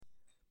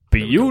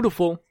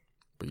Beautiful.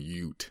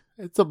 Butte.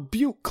 It's a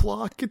butte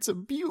clock. It's a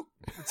butte.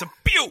 It's a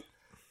butte.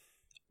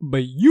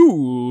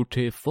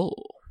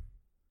 Beautiful.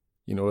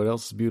 You know what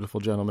else is beautiful,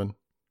 gentlemen?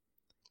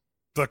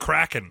 The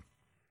Kraken.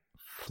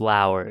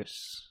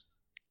 Flowers.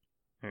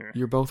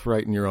 You're both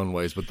right in your own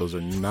ways, but those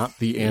are not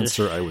the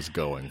answer I was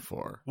going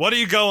for. What are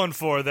you going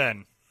for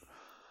then?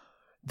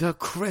 The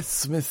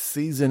Christmas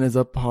season is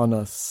upon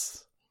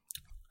us.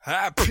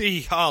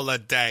 Happy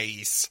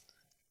holidays.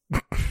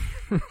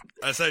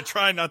 As I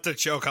try not to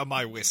choke on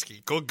my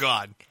whiskey. Good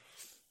God.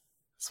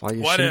 That's why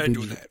you Why did I shouldn't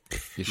do be, that?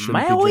 you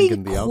shouldn't be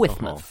drinking the alcohol.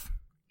 Christmas.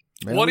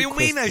 What do you Merry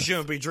mean I Christmas.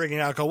 shouldn't be drinking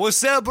alcohol? We're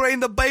celebrating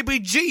the baby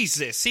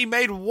Jesus. He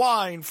made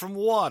wine from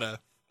water.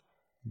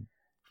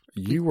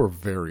 You were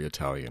very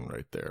Italian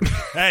right there.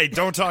 Hey,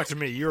 don't talk to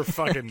me. You're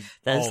fucking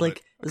That's all of like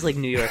it. it's like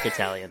New York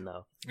Italian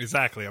though.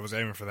 Exactly. I was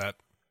aiming for that.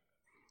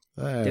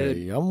 Hey,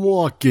 Dude. I'm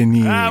walking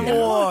in. I'm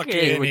walking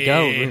Here we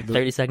go. in. We're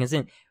 30 seconds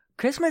in.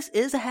 Christmas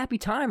is a happy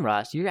time,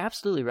 Ross. You're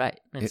absolutely right.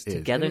 It's It is,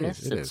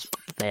 togetherness. it It's is.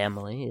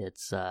 family.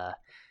 It's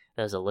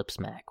there's a lip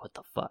smack. What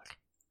the fuck?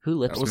 Who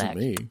lip That wasn't smacked?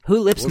 me. Who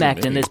lip Wasn't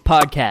smacked in me. this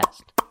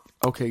podcast?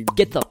 Okay,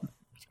 Get the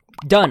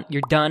done.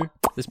 You're done.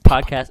 This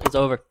podcast is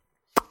over.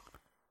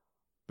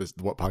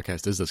 what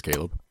podcast is this,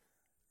 Caleb?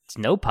 It's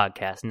no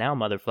podcast now,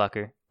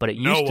 motherfucker. But it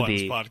No used to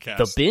one's be podcast.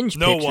 the Binge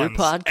No Picture one's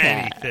podcast.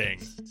 anything.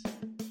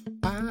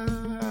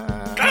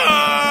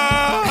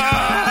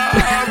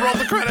 Ah. Roll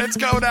the credits.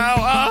 Go now.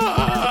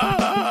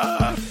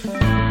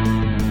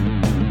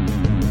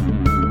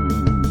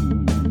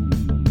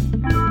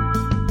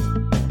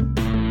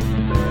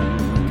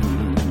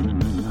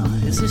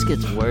 This just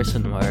gets worse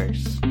and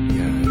worse.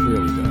 Yeah, it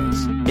really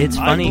does. It's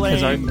I funny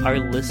because blame our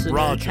listener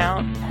Roger.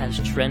 count has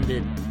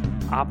trended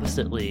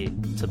oppositely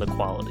to the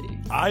quality.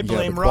 I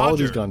blame the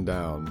quality's Roger. gone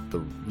down.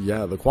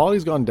 The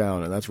quality's gone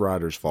down, and that's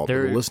Roger's fault. But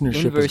They're the listenership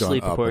has inversely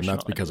gone up, and proportional,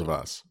 that's because of I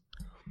us.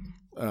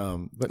 But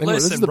anyway,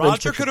 this is Listen, the Binge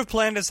Roger Picture- could have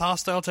planned his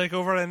hostile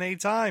takeover at any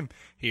time.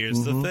 Here's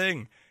Mm-hmm. the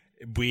thing.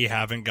 We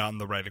haven't gotten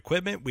the right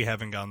equipment. We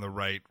haven't gotten the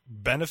right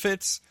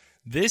benefits.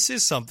 This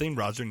is something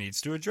Roger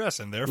needs to address,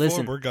 and therefore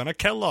Listen. we're going to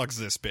Kellogg's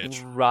this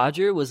bitch.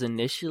 Roger was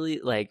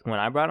initially, like, when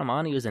I brought him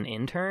on, he was an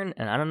intern,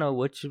 and I don't know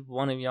which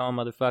one of y'all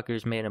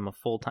motherfuckers made him a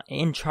full-time,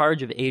 in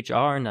charge of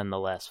HR,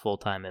 nonetheless,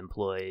 full-time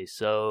employee,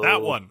 so...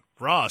 That one,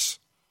 Ross.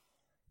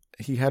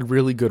 He had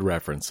really good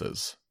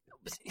references.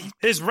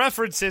 His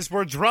references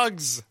were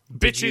drugs,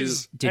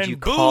 bitches, Did and you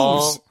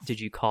booze. Did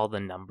you call the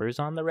numbers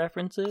on the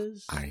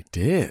references? I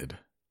did.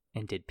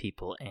 And did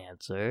people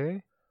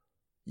answer?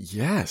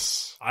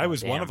 Yes. I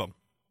was one Damn. of them.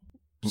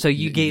 So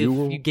you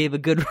were- gave a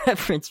good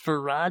reference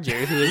for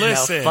Roger, who is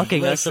now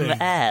fucking us in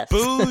the ass.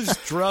 Booze,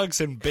 drugs,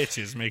 and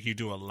bitches make you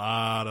do a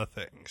lot of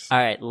things. All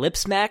right, lip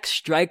smack,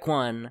 strike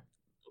one.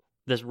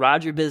 This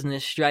Roger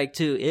business, strike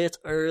two. It's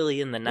early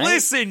in the night.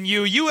 Listen,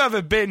 you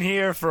haven't been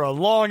here for a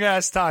long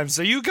ass time,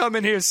 so you come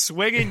in here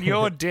swinging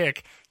your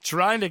dick,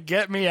 trying to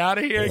get me out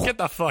of here. Get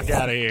the fuck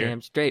out of here.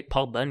 Damn straight,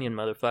 Paul Bunyan,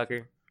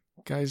 motherfucker.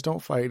 Guys,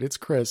 don't fight. It's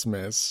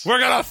Christmas. We're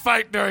gonna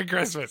fight during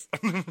Christmas.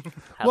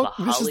 Have Look,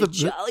 a this is holly the-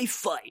 jolly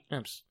fight.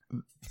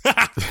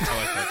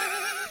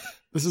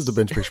 This is the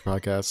Binge Picture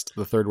Podcast,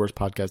 the third worst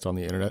podcast on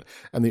the internet,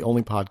 and the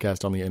only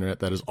podcast on the internet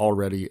that is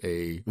already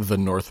a The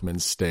Northman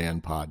Stan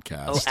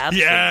podcast. Oh,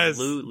 Yes.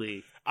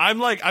 absolutely. I'm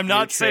not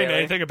Your saying trailer.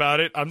 anything about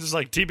it. I'm just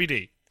like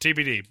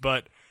TBD.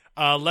 But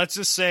let's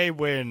just say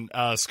when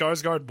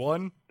Skarsgård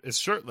 1 is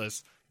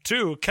shirtless,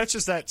 2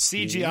 catches that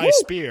CGI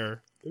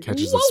spear.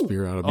 Catches the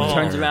spear out of Oh. the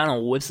Turns air. around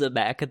and whips it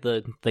back at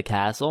the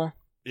castle.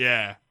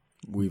 Yeah.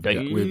 We've got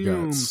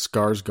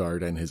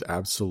Skarsgård and his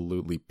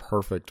absolutely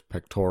perfect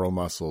pectoral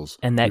muscles.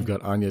 And that- we've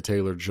got Anya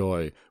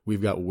Taylor-Joy.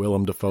 We've got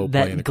Willem Dafoe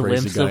playing That a crazy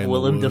glimpse guy of in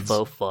Willem the woods.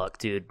 Dafoe, fuck,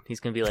 dude. He's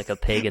gonna be like a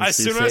pagan As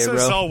soon as soothsayer, I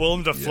bro. saw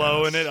Willem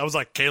Dafoe Yes. in it, I was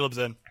like, Caleb's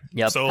in.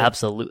 Yep, So,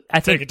 absolutely. I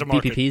take think it to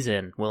market. BPP's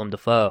in Willem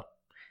Dafoe.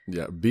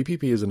 Yeah,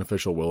 BPP is an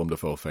official Willem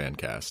Dafoe fan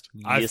cast.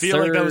 I Yes, feel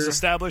like that was sir.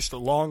 established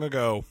long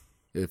ago.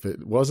 If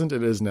it wasn't,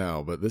 it is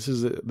now. But this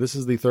is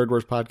the third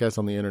worst podcast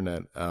on the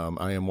internet.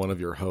 I am one of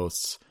your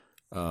hosts,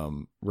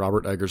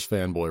 Robert Eggers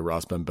fanboy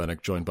Ross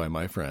Benbenek, joined by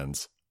my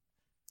friends.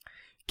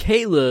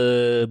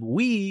 Caleb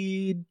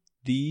Weed,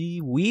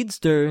 the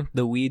Weedster,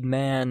 the Weed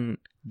Man,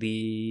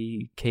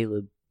 the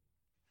Caleb.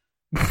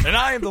 And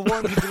I am the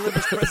one who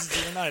delivers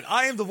presents in the night.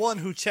 I am the one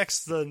who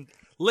checks the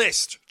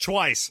list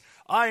twice.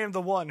 I am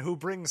the one who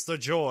brings the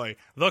joy,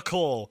 the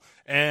coal,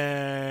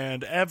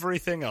 and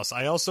everything else.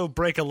 I also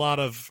break a lot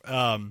of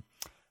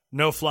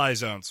no-fly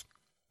zones.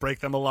 Break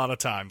them a lot of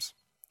times.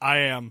 I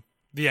am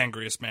the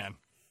angriest man.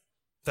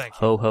 Thank you.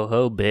 Ho, ho,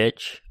 ho,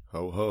 bitch.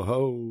 Ho ho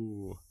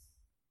ho.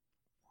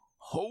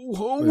 Ho,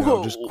 ho,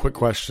 Yeah, just quick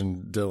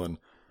question, Dylan.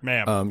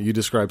 Ma'am. You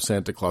describe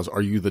Santa Claus.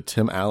 Are you the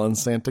Tim Allen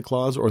Santa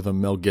Claus or the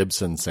Mel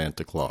Gibson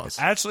Santa Claus?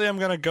 Actually, I'm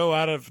going to go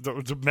out of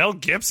the Mel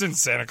Gibson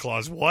Santa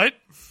Claus. What?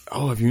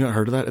 Oh, have you not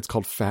heard of that? It's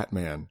called Fat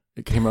Man.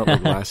 It came out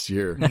like last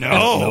year. No.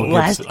 Mel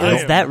Last, Gibson. I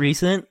was am- that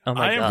recent? Oh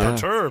my I am god.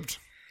 perturbed.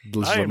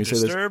 Listen, I let am me say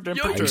this. disturbed and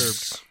perturbed.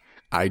 Yikes.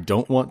 I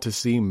don't want to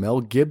see Mel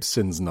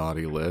Gibson's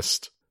naughty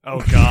list. Oh,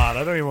 God.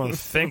 I don't even want to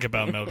think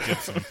about Mel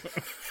Gibson.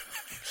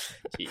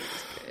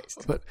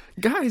 But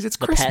guys, it's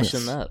The Christmas.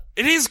 passion up.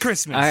 It is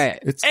Christmas. All right.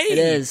 It's It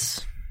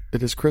is.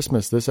 It is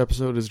Christmas. This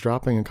episode is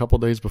dropping a couple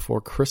days before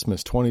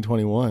Christmas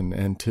 2021.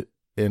 And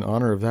in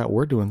honor of that,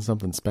 we're doing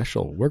something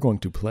special. We're going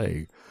to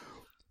play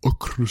a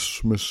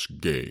Christmas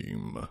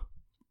game.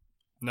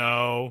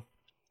 No.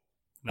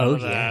 None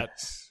of that.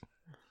 Yes.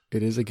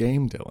 It is a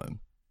game, Dylan.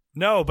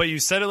 No, but you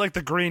said it like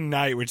the Green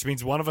Knight, which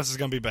means one of us is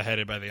going to be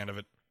beheaded by the end of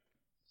it.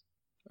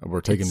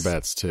 We're taking It's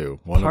bets, too.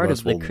 One Part of us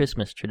of the will,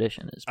 Christmas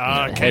tradition is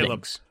Caleb.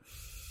 beheadings.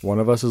 One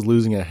of us is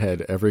losing a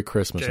head every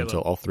Christmas Caleb.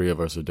 until all three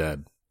of us are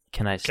dead.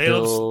 Can I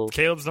still...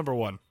 Caleb's number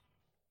one.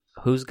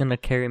 Who's going to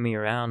carry me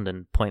around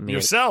and point me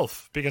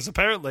Yourself, because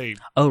apparently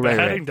right,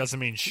 beheading right. doesn't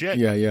mean shit.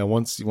 Yeah.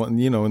 Once in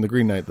the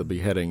Green Knight, the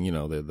beheading,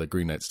 the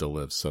Green Knight still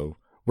lives. So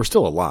we're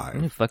still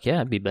alive. Fuck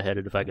yeah, I'd be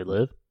beheaded if I could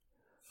live.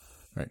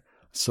 Right.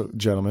 So,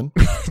 gentlemen,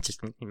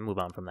 Just move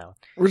on from that one.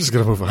 we're just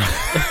going to move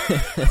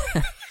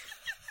on.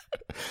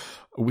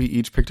 We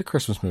each picked a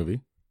Christmas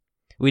movie.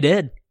 We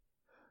did.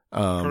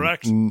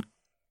 Correct.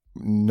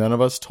 None of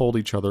us told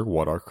each other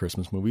what our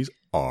Christmas movies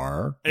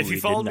are. If you We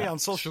follow did me not. on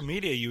social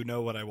media, you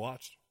know what I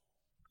watched.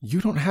 You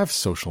don't have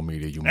social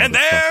media, you And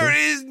motherfucker.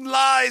 there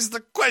lies the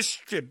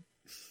question.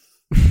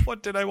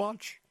 What did I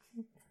watch?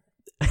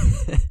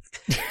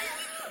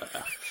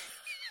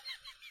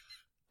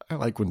 I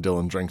like when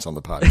Dylan drinks on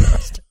the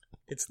podcast.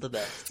 It's the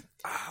best.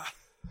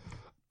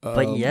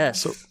 But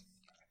yes.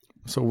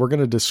 So we're going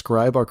to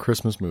describe our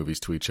Christmas movies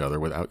to each other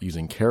without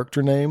using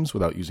character names,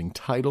 without using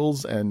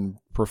titles, and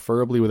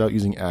preferably without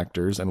using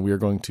actors. And we are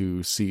going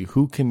to see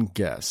who can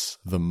guess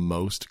the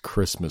most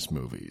Christmas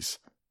movies.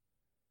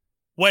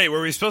 Wait,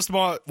 were we supposed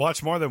to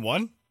watch more than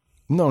one?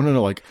 No.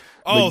 Like,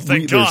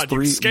 Thank God,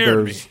 you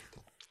scared me.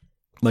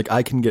 Like,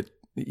 I can get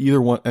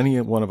any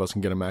one of us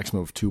can get a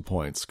maximum of 2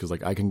 points because,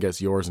 like, I can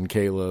guess yours and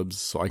Caleb's,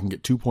 so I can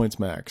get 2 points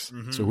max.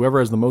 Mm-hmm. So whoever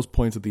has the most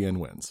points at the end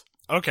wins,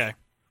 Okay,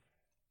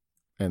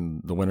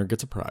 and the winner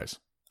gets a prize.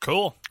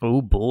 cool.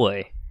 Oh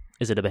boy.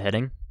 Is it a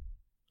beheading?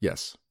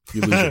 Yes,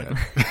 you lose your head.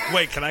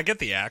 Wait, can I get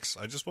the axe?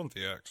 I just want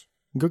the axe.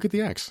 Go get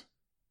the axe.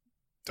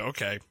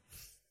 Okay.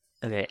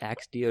 Okay,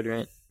 Axe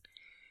deodorant.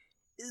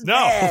 Is No.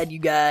 bad, you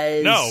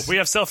guys. No, we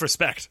have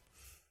self-respect.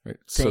 Right.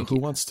 So Thank who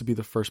you. wants to be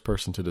the first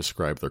person to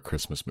describe their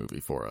Christmas movie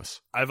for us?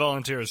 I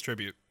volunteer as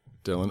tribute.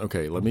 Dylan.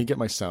 Okay, let me get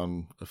my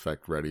sound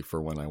effect ready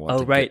for when I want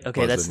to Oh right. get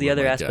Okay, buzz that's in the with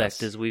other my aspect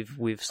guess. is we've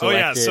Oh yeah,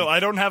 selected. so I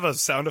don't have a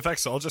sound effect,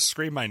 so I'll just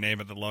scream my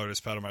name at the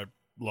loudest part of my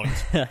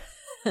lungs. All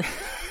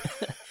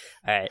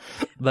right,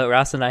 but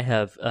Ross and I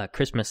have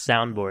Christmas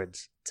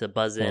soundboards to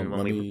buzz in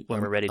Well, when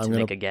we're ready to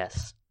make a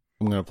guess.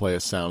 I'm going to play a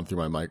sound through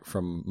my mic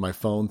from my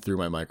phone through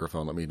my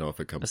microphone. Let me know if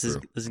it comes This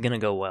through. is gonna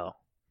go well.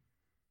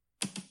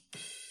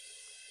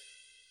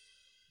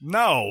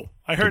 No,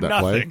 I heard Did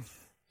that play? nothing.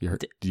 You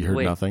heard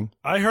wait. nothing?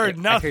 I heard I heard-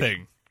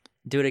 nothing.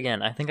 Do it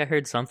again. I think I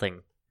heard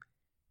something.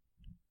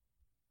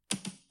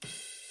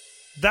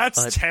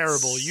 That's It's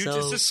terrible. You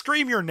so- just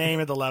scream your name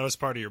at the loudest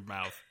part of your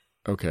mouth.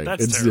 Okay,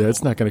 That's it's terrible.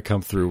 it's not going to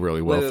come through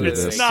really well Wait, through wait,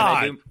 this. It's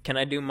not. Can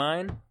I do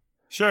mine?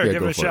 Sure, Yeah,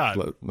 give go it a for shot.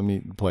 Let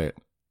me play it.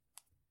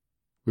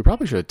 We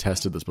probably should have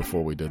tested this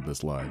before we did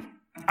this live.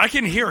 I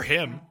can hear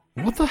him.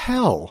 What the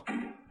hell?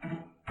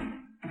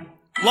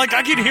 Like,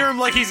 I can hear him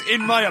like he's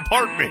in my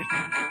apartment.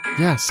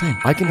 Yeah, same.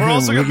 I can We're hear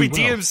also him going to really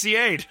be well.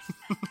 DMCA'd.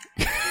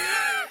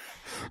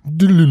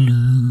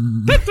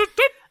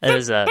 That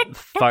is a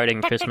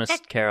farting Christmas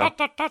carol.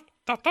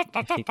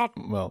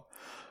 Well,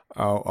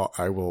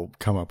 I will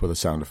come up with a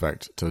sound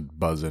effect to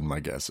buzz in my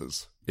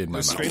guesses in my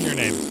Just mouth. scream your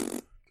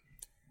name.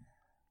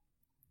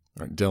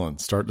 All right, Dylan,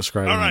 start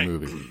describing All right. the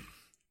movie.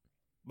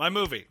 My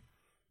movie.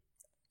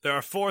 There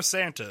are 4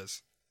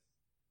 Santas,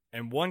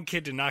 and 1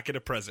 kid did not get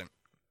a present.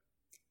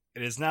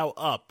 It is now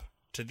up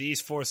to these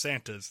 4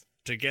 Santas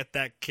to get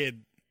that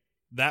kid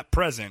that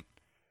present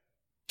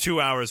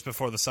 2 hours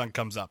before the sun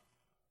comes up.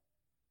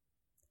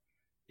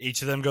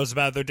 Each of them goes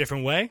about their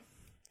different way.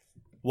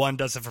 One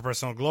does it for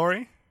personal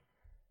glory.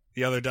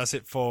 The other does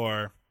it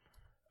for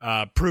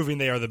proving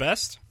they are the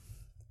best.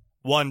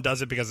 One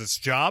does it because it's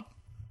a job.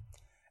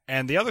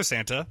 And the other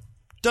Santa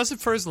does it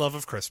for his love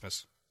of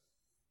Christmas.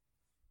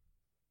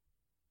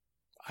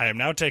 I am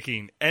now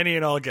taking any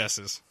and all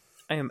guesses.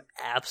 I am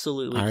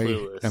absolutely I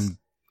clueless. am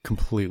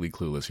completely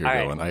clueless here, All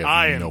right. Dylan.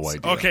 I have no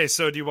idea. Okay,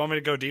 so do you want me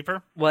to go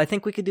deeper? Well, I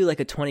think we could do like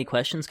a 20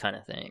 questions kind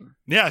of thing.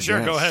 Yeah, sure.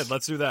 Go Yes. ahead.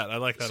 Let's do that. I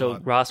like that a So,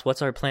 lot. Ross,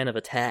 what's our plan of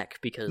attack?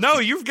 Because No,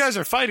 you guys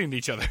are fighting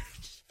each other.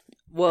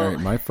 well, All right,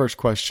 my first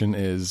question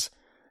is: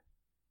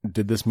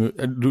 did this movie?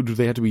 Do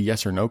they have to be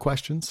yes or no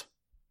questions?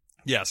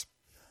 Yes.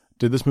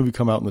 Did this movie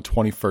come out in the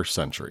 21st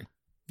century?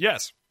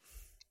 Yes.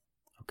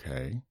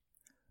 Okay,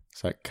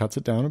 so that cuts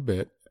it down a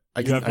bit.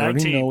 You have I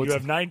already 19. know You it's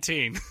have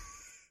 19.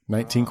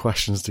 19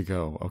 questions to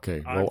go.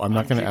 Okay, well, I'm I'm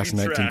not going to ask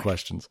keeping 19 track.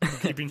 questions.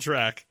 Keeping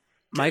track.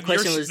 my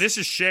question You're- was: This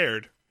is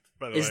shared,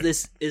 by the way.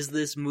 is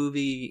this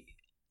movie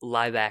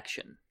live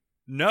action?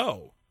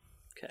 No.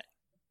 Okay.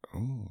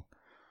 Oh,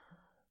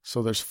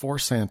 so there's 4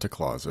 Santa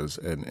Clauses,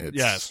 and it's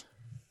Yes.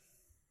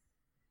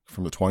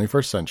 from the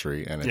 21st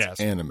century, and it's Yes.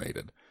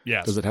 animated.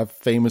 Yes. Does it have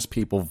famous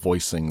people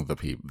voicing the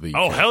people?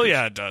 Oh, hell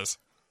yeah, it does.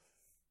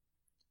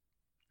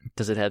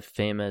 Does it have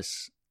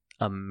famous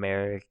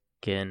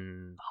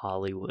American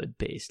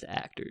Hollywood-based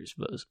actors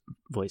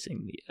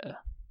voicing the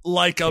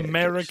Like characters?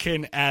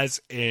 American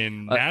as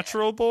in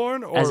natural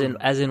born? Or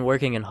as in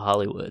working in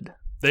Hollywood?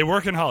 they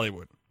work in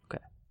Hollywood.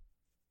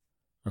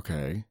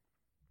 Okay.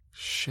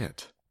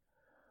 Shit.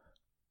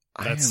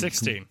 That's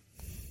 16.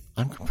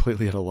 I'm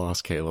completely at a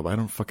loss, Caleb. I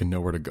don't fucking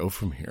know where to go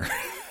from here.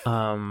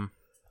 Um,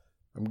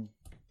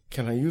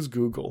 Can I use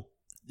Google?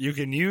 You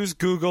can use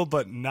Google,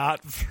 but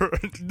not for...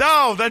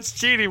 No, that's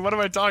cheating. What am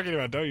I talking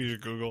about? Don't use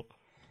Google.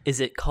 is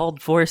it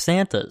called Four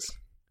Santas?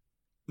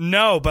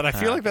 No, but I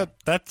feel like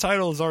that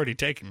title is already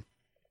taken.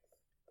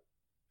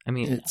 I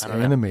mean, It's I don't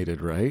know.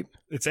 animated, right?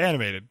 It's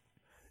animated.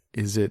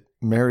 Is it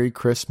Merry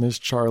Christmas,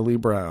 Charlie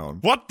Brown?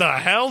 What the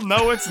hell?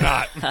 No, it's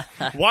not.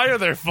 Why are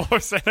there 4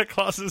 Santa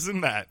Clauses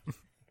in that?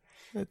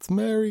 It's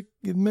Merry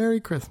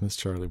Christmas,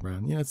 Charlie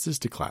Brown. Yeah, it's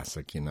just a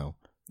classic, you know.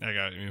 I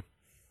got you.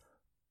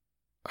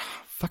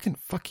 Fucking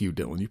fuck you,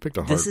 Dylan. You picked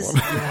a hard This is-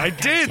 one. I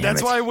did. damn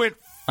That's it. why I went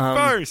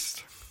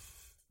first.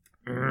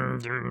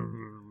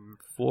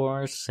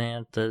 Four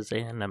Santas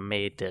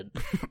animated.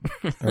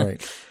 All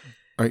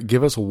right.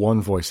 Give us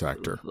one voice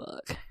actor.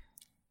 Fuck.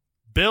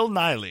 Bill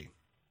Nighy.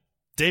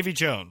 Davy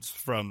Jones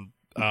from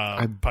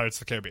Pirates of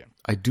the Caribbean.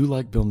 I do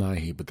like Bill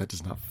Nighy, but that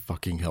does not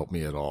fucking help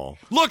me at all.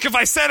 Look, if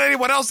I said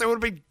anyone else, it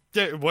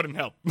wouldn't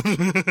help.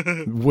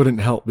 Wouldn't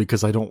help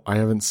because I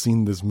haven't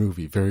seen this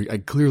movie. I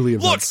clearly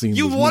have Look, not seen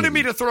you this wanted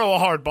movie. me to throw a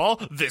hard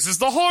ball. This is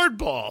the hard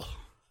ball.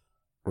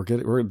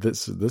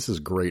 This is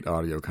great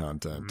audio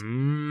content.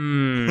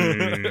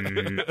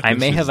 I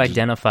may have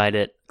identified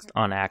it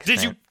on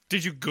accident.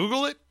 Did you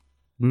Google it?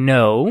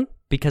 No,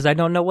 because I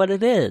don't know what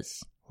it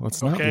is. Well,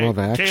 it's not Okay, Love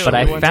Actually. Caleb, But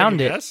I you wanna found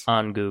take a it guess?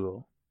 on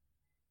Google.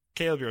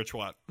 Caleb, you're a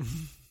twat.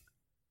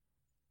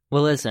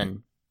 Well,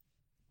 listen.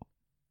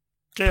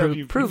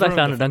 Caleb, Prove I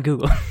found it on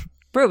Google.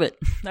 Prove it.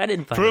 I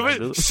didn't find Prove it on it.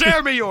 Google.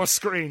 Share me your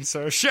screen,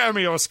 sir. Share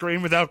me your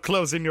screen without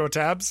closing your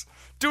tabs.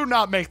 Do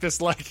not make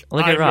this like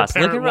Look I'm at Ross.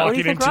 your Look parent at Ross. What do walking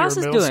you think into Ross your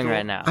is middle doing school.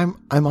 right now?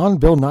 I'm on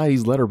Bill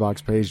Nighy's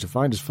Letterboxd page to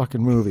find his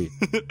fucking movie.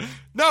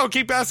 No,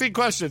 keep asking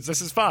questions.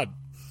 This is fun.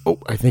 Oh,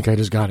 I think I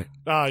just got it.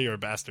 Ah, you're a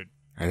bastard.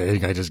 I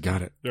think I just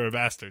got it. You're a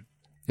bastard.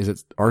 Is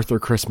it Arthur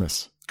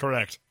Christmas?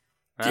 Correct.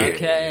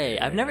 Okay.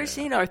 I've never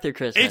seen Arthur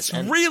Christmas. It's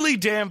and- really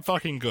damn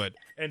fucking good.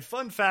 And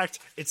fun fact,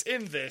 it's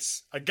in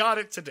this. I got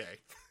it today.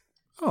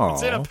 Oh,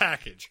 It's in a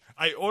package.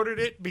 I ordered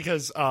it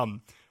because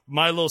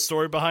my little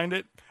story behind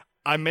it.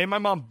 I made my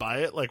mom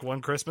buy it like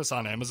one Christmas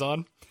on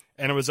Amazon,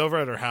 and it was over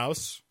at her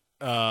house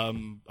a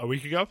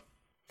week ago.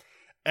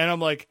 And I'm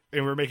like,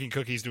 and we're making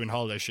cookies, doing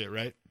holiday shit,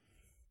 right?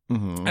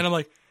 Mm-hmm. And I'm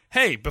like,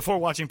 hey, before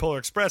watching Polar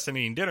Express and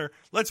eating dinner,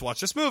 let's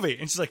watch this movie.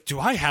 And she's like, do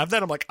I have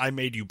that? I'm like, I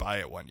made you buy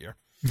it one year.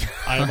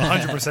 I am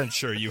 100%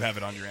 sure you have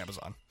it on your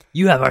Amazon.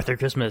 You have Arthur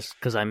Christmas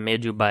because I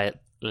made you buy it.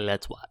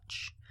 Let's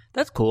watch.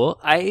 That's cool.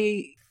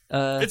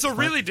 It's a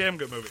really damn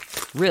good movie.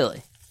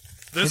 Really.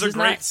 There's This a is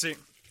great not- scene.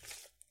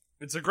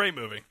 It's a great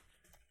movie.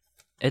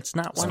 It's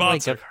not one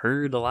Sponsor. like I've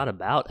heard a lot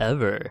about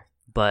ever,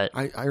 but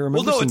I remember.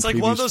 Well, no, some it's like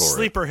one of previews those for it.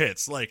 sleeper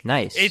hits. Like,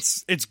 Nice.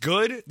 It's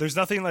good. There's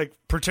nothing like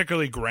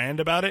particularly grand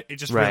about it. It's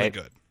just really Right.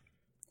 good.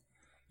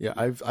 Yeah,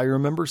 I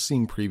remember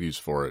seeing previews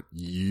for it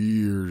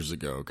years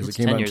ago because it It's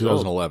came 10 out in years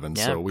old. 2011,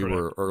 Yeah, so we correct.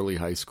 were early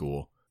high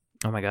school.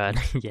 oh my god,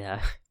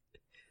 yeah.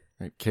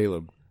 Right,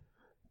 Caleb,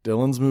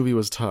 Dylan's movie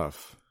was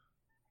tough.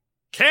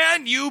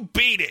 Can you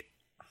beat it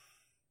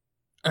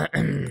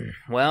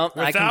Well,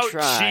 I can without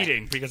try.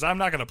 cheating? Because I'm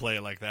not going to play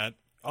it like that.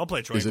 I'll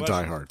play Troy Is it Question.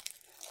 Die Hard?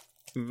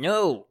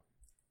 No,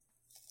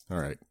 All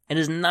right, it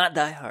is not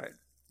Die Hard.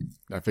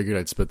 I figured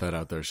I'd spit that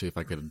out there, see if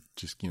I could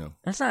just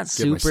That's not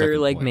Get my super second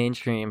like point.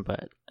 mainstream,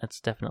 but that's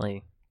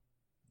definitely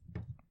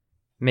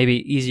maybe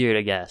easier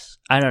to guess.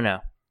 I don't know.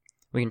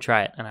 We can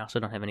try it, and I also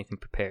don't have anything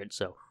prepared.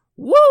 So,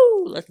 woo!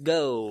 Let's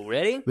go.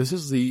 Ready? This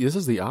is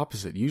the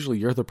opposite. Usually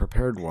you're the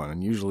prepared one,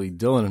 and usually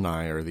Dylan and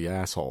I are the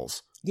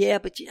assholes. Yeah,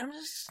 but I'm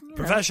just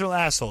Professional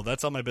asshole.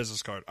 That's on my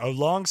business card.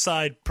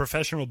 Alongside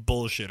professional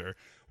bullshitter,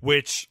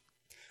 which...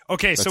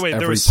 Okay, That's so wait, every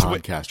there was...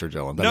 podcaster,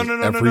 Dylan. That No, is no,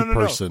 no, no, every no, no, no,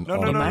 person. no, on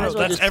no, the no, might no. as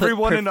well That's just put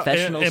everyone in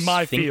professional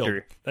my field.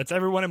 sphincter. That's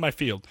everyone in my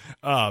field.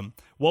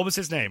 What was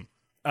his name?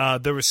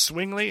 There was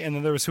Swingley, and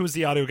then there was who was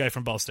the audio guy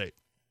from Ball State?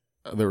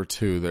 There were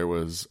two. There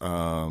was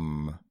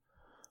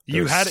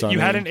You was had Sonny.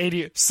 an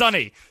 80.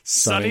 Sonny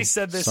Sonny.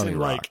 said this Sonny in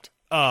rocked.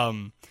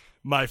 like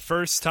my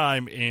first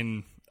time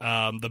in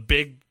the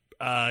big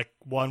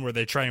one where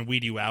they try and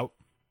weed you out.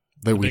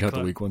 they weed big out the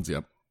club. weak ones.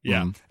 Yep.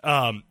 Yeah.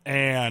 Mhm.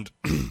 And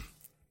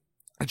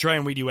I try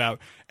and weed you out.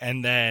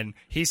 And then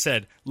he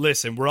said,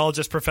 listen, we're all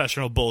just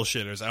professional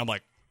bullshitters. And I'm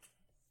like,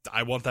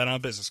 I want that on a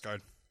business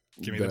card.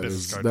 Give me the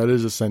business card. That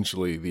is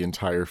essentially the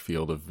entire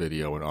field of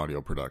video and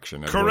audio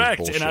production. Everyone's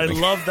Correct. And I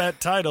bullshitting. love that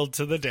title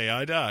to the day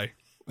I die.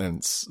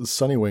 And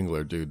Sonny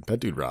Wingler, dude,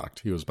 that dude rocked.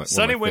 He was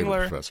Sonny one of my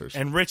favorite Wingler professors.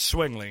 and Rich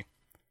Swingley.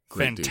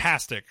 Great dudes.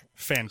 Fantastic.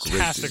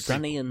 Fantastic. dudes.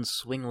 Sonny and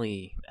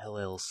Swingley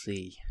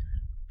LLC.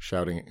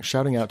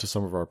 Shouting out to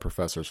some of our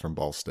professors from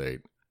Ball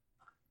State.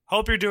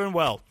 Hope you're doing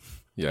well.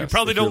 Yes, You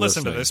probably if you're don't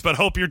listen to listening. this, but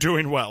hope you're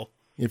doing well.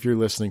 If you're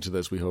listening to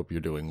this, we hope you're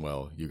doing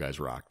well. You guys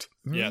rocked.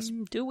 Yes.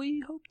 Do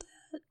we hope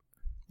that?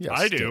 Yes,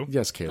 I do.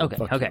 Yes, Caleb. Okay.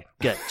 Fuck Okay.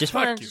 Good. Just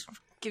Fuck want you. to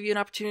give you an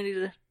opportunity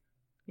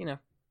to,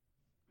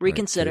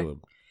 reconsider.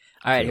 Caleb.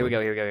 All right, here we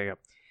go.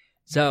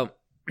 So,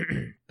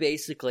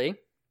 basically,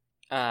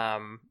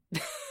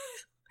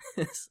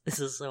 this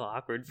is so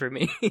awkward for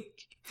me. All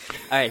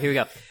right, here we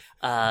go.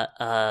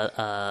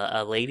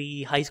 A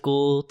lady high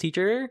school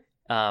teacher,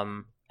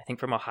 I think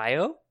from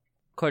Ohio,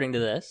 according to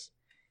this,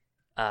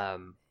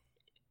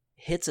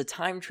 hits a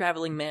time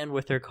traveling man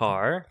with her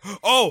car.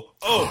 I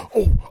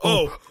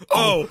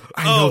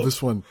know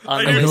this one.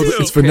 On I the do way too. to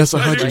It's Vanessa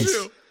Christmas Hudgens.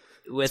 break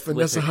with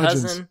Vanessa her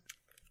Hudgens. cousin,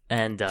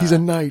 and He's a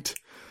knight.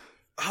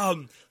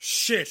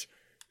 Shit.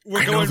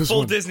 We're I know going this full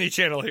one. Disney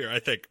Channel here, I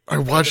think. I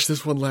watched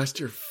this one last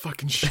year.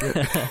 Fucking shit.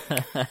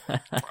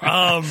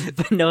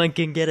 but no one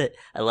can get it.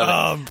 I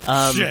love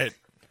it. Shit.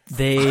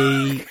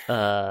 They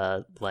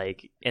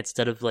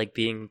instead of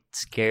being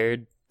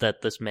scared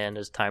that this man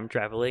is time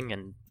traveling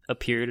and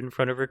appeared in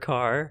front of her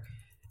car.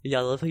 Yeah,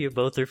 I love how you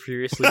both are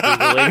furiously I'm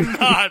googling.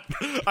 not.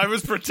 I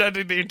was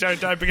pretending the entire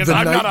time because The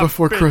I'm Night not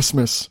Before a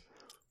Christmas.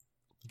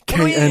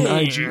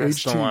 KNIGHT.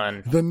 That's the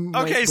one. The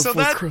Night Okay, so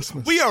Before that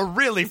Christmas. we are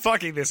really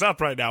fucking this up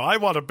right now. I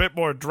want a bit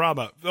more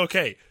drama.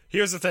 Okay,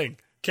 here's the thing,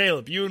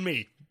 Caleb, you and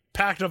me,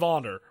 pact of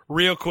honor,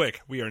 real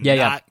quick. We are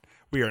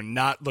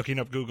not looking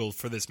up Google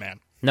for this man.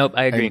 Nope,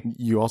 I agree. And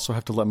you also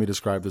have to let me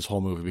describe this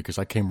whole movie because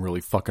I came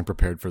really fucking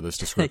prepared for this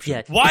description.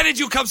 Yeah, Why did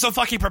you come so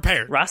fucking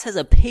prepared? Ross has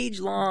a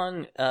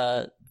page-long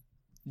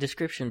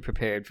description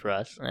prepared for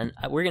us, and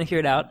we're gonna hear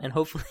it out. And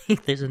hopefully,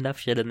 there's enough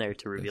shit in there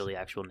to reveal the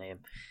actual name.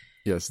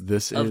 Yes,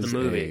 this Of is the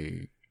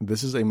movie.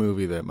 this is a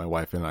movie that my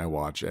wife and I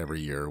watch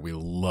every year. We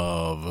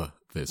love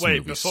this Wait,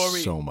 movie before we-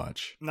 so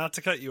much. Not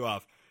to cut you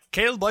off,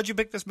 Caleb, why'd you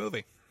pick this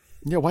movie?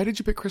 Yeah, why did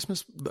you pick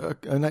Christmas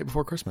A Night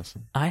Before Christmas?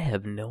 I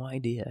have no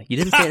idea. You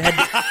didn't say it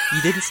had.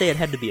 You didn't say it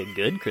had to be a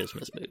good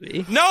Christmas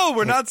movie. No,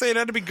 we're not saying it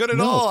had to be good at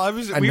No, all. I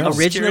We know. were just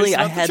Originally, curious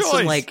I about the had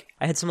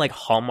some choice.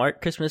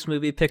 Hallmark Christmas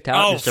movie picked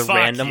out, Oh, just a fuck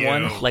random you.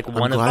 one, like I'm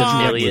one of glad the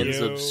you millions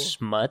did. of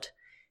smut.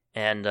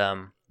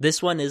 And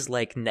this one is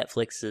like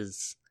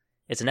Netflix's.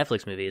 It's a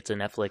Netflix movie. It's a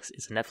Netflix.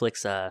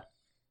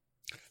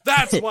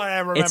 That's why I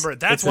remember it.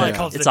 That's why I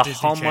called it It's the a Disney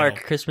Hallmark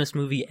Channel. Christmas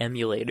movie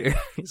emulator.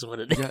 Is what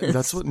it is. Yeah,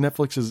 that's what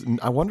Netflix is.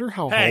 I wonder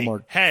how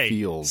Hallmark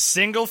feels.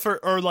 Single for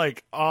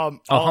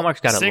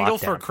Hallmark's got it Single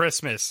locked for down.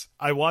 Christmas.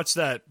 I watched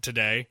that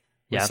today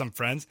with Yeah. some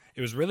friends.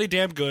 It was really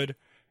damn good,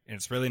 and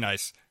it's really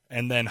nice.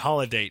 And then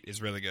Holiday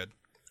is really good.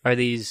 Are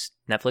these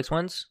Netflix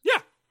ones? Yeah.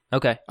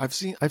 Okay. I've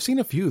seen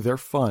a few. They're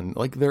fun.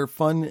 Like they're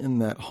fun in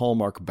that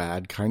Hallmark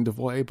bad kind of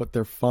way, but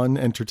they're fun,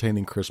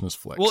 entertaining Christmas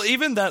flicks. Well,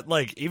 even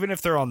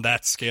if they're on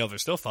that scale, they're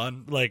still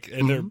fun.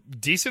 And they're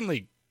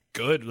decently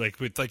good. Like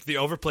with the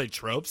overplayed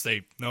tropes,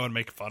 they know how to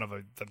make fun of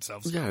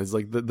themselves. yeah, it's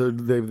like they have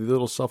the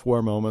little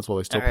self-aware moments while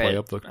they still play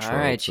up the tropes. All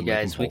right, you and make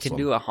guys. them We can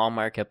wholesome. do a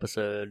Hallmark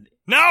episode,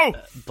 No,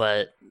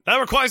 but that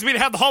requires me to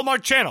have the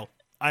Hallmark Channel.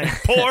 I'm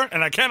poor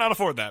and I cannot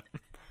afford that.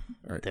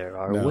 All right. there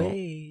are Now-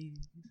 ways.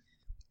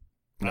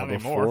 Not Now,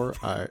 anymore.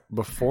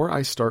 before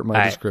I start my All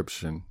right.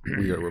 description,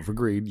 we've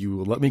agreed you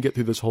will let me get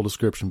through this whole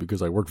description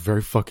because I worked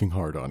very fucking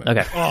hard on it.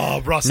 Okay.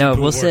 Oh, Russ. No, and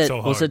Boo we'll worked sit. so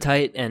We'll hard. sit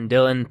tight. And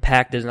Dylan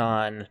packed is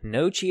on.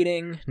 No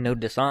cheating. No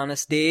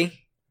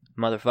dishonesty,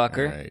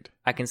 motherfucker. All right.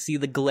 I can see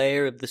the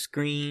glare of the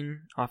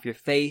screen off your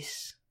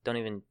face. Don't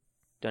even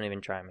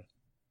try me.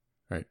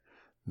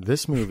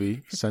 This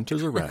movie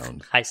centers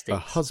around High a stakes.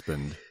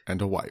 husband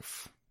and a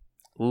wife.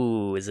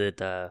 Ooh, is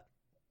it?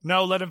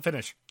 No, let him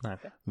finish.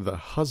 Okay. The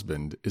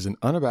husband is an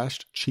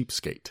unabashed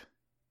cheapskate,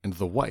 and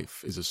the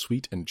wife is a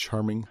sweet and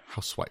charming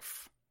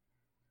housewife.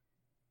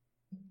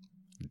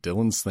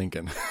 Dylan's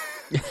thinking.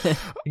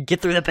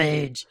 Get through the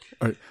page.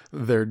 All right.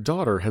 Their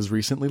daughter has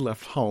recently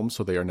left home,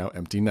 so they are now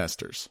empty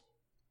nesters.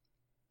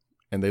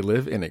 And they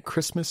live in a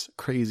Christmas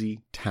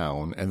crazy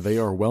town, and they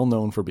are well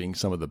known for being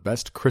some of the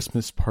best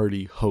Christmas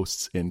party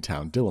hosts in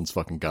town. Dylan's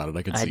fucking got it.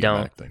 I can see him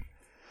don't. acting.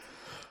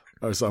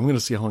 All right, so I'm going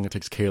to see how long it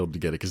takes Caleb to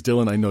get it, because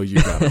Dylan, I know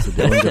you got it. So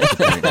Dylan gets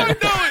the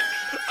point.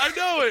 I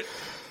know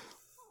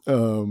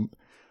it.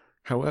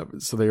 However,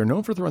 so they are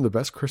known for throwing the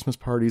best Christmas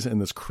parties in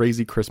this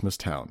crazy Christmas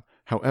town.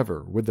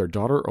 However, with their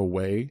daughter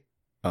away,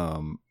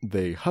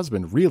 the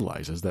husband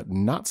realizes that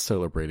not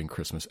celebrating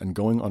Christmas and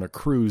going on a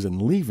cruise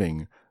and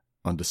leaving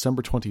on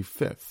December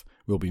 25th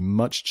will be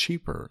much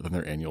cheaper than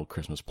their annual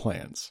Christmas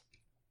plans.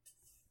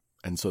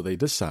 And so they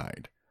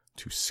decide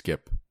to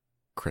skip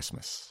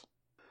Christmas.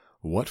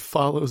 What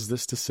follows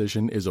this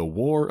decision is a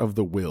war of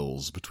the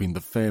wills between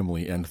the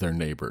family and their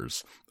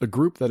neighbors, a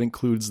group that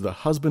includes the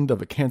husband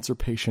of a cancer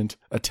patient,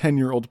 a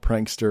 10-year-old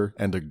prankster,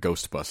 and a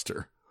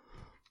ghostbuster.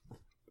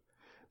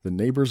 The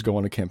neighbors go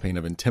on a campaign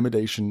of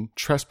intimidation,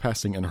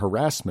 trespassing, and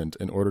harassment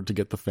in order to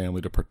get the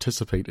family to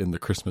participate in the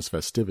Christmas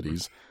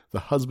festivities. The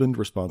husband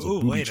responds with Oh,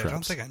 booby wait, traps. I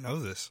don't think I know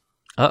this.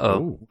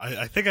 Uh-oh.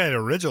 I think I had an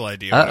original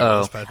idea. What it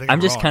was, but I think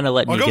I'm just wrong. kinda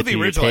letting I'll you go get with the through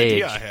your original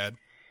idea page. I had.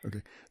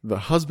 Okay. The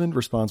husband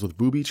responds with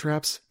booby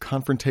traps,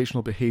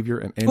 confrontational behavior,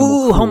 and animal Ooh,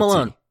 cruelty. Home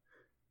Alone.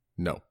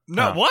 No.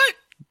 No, Oh. what?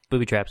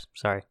 Booby traps.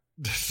 Sorry.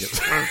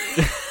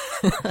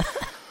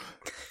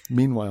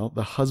 Meanwhile,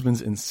 the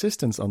husband's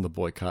insistence on the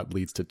boycott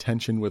leads to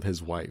tension with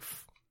his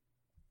wife.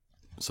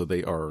 So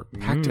they are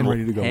packed and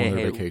ready to go on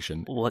their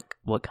vacation.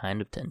 What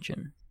kind of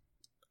tension?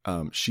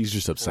 She's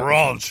just upset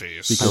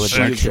Raunchy, because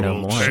she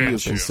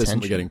is consistently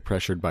tension. getting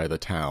pressured by the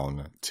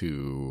town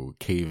to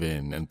cave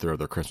in and throw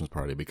their Christmas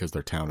party because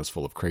their town is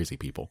full of crazy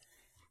people.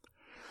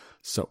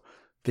 So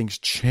things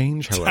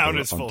change, however,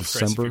 on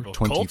December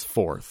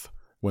 24th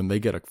when they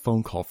get a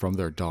phone call from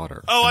their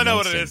daughter. Oh, I know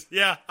what it is.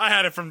 Yeah, I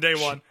had it from day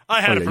one.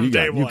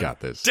 You got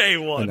this. Day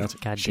one.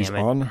 And she's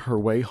on her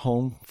way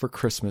home for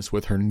Christmas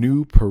with her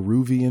new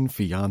Peruvian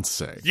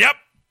fiancé. Yep,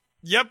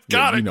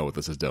 got it. You know what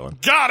this is, Dylan.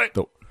 Got it.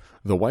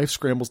 The wife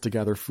scrambles to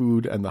gather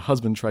food, and the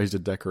husband tries to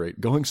decorate,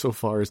 going so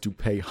far as to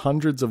pay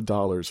hundreds of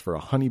dollars for a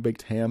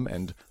honey-baked ham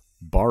and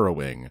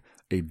borrowing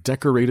a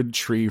decorated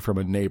tree from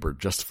a neighbor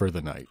just for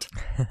the night.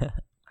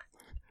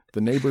 The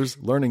neighbors,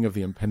 learning of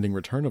the impending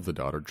return of the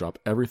daughter, drop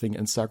everything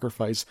and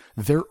sacrifice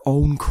their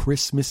own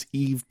Christmas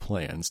Eve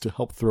plans to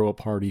help throw a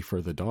party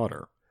for the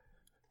daughter.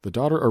 The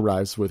daughter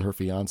arrives with her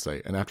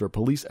fiancé, and after a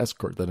police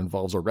escort that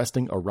involves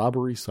arresting a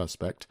robbery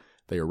suspect,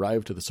 they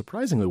arrive to the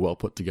surprisingly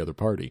well-put-together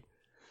party.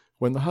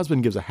 When the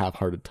husband gives a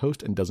half-hearted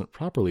toast and doesn't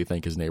properly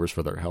thank his neighbors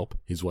for their help,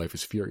 his wife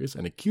is furious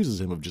and accuses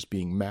him of just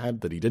being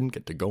mad that he didn't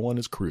get to go on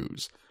his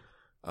cruise.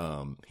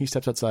 He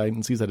steps outside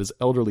and sees that his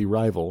elderly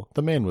rival,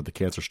 the man with the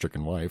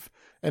cancer-stricken wife,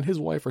 and his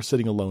wife are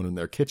sitting alone in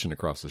their kitchen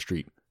across the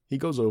street. He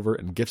goes over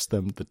and gifts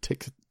them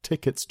the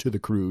tickets to the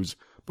cruise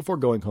before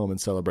going home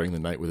and celebrating the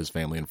night with his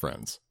family and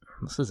friends.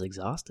 This is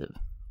exhaustive.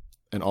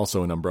 And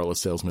also an umbrella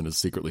salesman is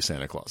secretly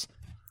Santa Claus.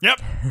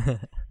 Yep. You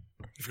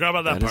forgot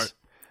about that part.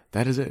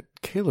 That is it.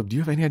 Caleb, do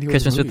you have any idea what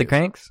Christmas this with movie the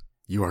Cranks? is?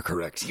 You are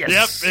correct.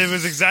 Yes. Yep, it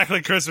was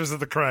exactly Christmas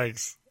with the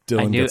Cranks.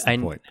 Dylan gets the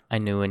point. I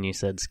knew when you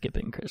said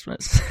skipping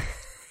Christmas.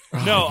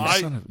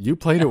 You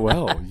played it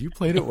well. You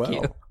played it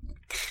well.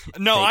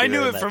 No, I you knew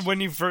very it much. from when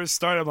you first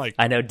started. I'm like,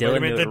 I know Dylan wait a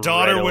minute, knew the it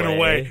daughter right went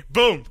away.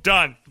 Boom,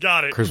 done.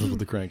 Got it. Christmas with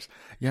the Cranks.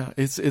 Yeah,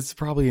 it's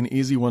probably an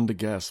easy one to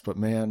guess, but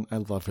man, I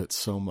love it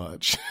so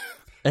much.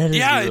 It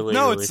is really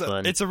it's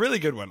fun. it's a really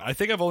good one. I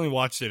think I've only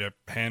watched it a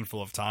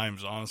handful of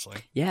times, honestly.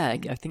 Yeah, I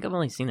think I've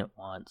only seen it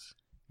once.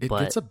 It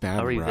but gets a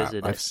bad I'll rap.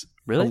 revisit it.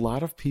 Really? A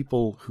lot of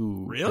people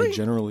who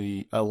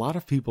a lot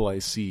of people I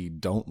see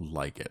don't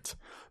like it,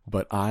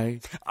 but I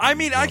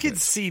mean, I could it.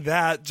 see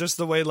that just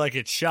the way like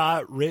it's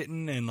shot,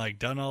 written, and like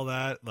done all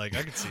that. Like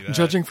I could see that.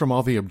 Judging from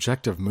all the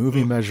objective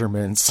movie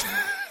measurements.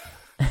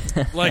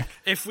 Like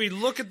if we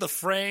look at the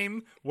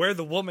frame where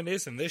the woman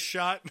is in this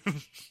shot.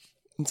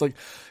 It's like,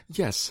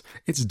 yes,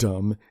 it's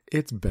dumb,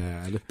 it's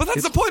bad. But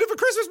that's the point of a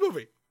Christmas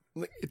movie.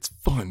 It's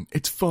fun.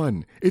 It's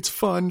fun. It's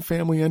fun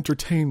family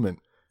entertainment.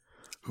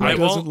 Who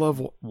doesn't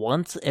love...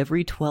 Once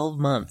every 12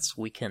 months,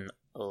 we can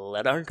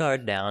let our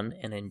guard down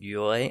and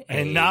enjoy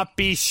and not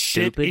be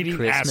shit-eating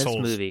Christmas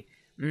assholes. movie.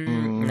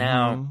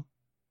 Now,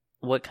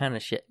 what kind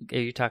of shit? Are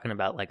you talking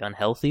about, like,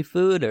 unhealthy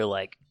food or,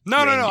 like... No.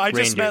 I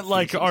just meant,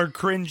 like, our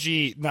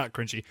cringy... Not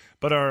cringy,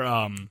 but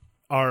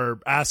our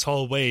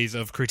asshole ways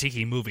of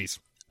critiquing movies.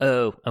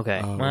 Oh,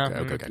 okay. Oh, well,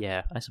 okay.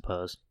 Yeah, I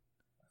suppose.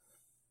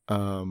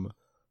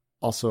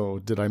 Also,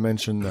 did I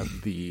mention that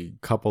the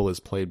couple is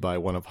played by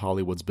one of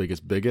Hollywood's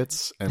biggest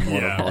bigots and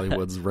one of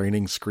Hollywood's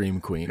reigning scream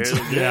queens?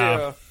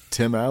 Yeah.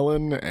 Tim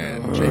Allen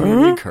and Jamie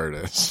Lee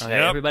Curtis. Okay,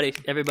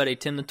 everybody,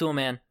 Tim the Tool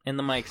Man in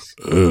the mics.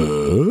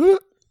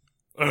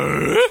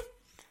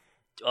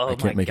 I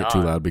can't make it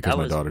too loud because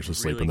my daughter's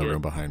asleep in the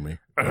room behind me.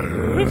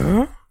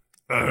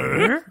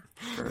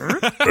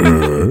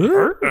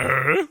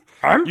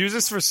 Use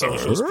this for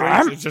socials,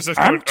 please. It's just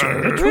I'm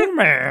Tim the Tool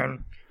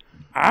Man.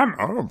 I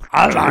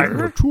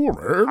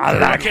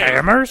like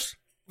hammers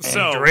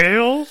and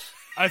drills.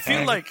 I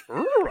feel like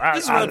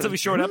this is a relatively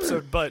short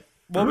episode, but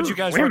what would you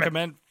guys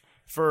recommend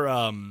for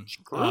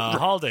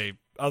holiday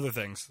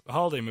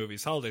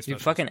movies, holiday Dude,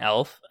 specials? fucking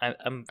Elf.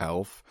 I'm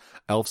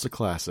Elf's a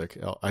classic.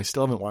 I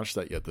still haven't watched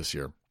that yet this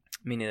year.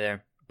 Me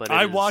neither. But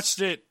I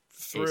watched it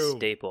through a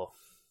staple.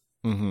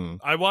 Mm-hmm.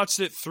 I watched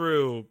it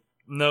through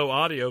no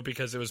audio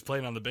because it was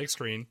playing on the big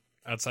screen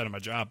outside of my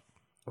job.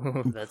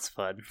 That's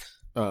fun.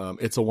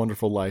 It's a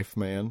Wonderful Life,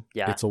 man.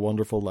 Yeah. It's a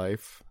Wonderful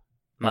Life.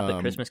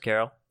 Muppet Christmas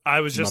Carol. I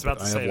was just about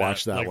to say I have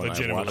watched that like, one.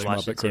 I've watched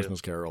watched it Muppet too.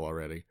 Christmas Carol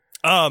already.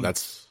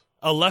 That's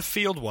a left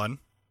field one.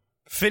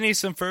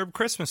 Phineas and Ferb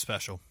Christmas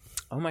special.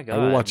 Oh my god!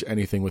 I will watch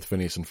anything with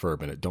Phineas and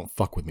Ferb in it. Don't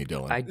fuck with me,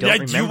 Dylan. I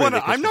don't remember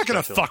the I'm not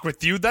going to Christmas fuck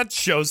with you. That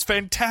show's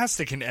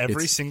fantastic in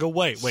every single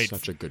way. Wait,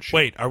 such a good show.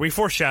 Wait, are we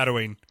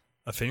foreshadowing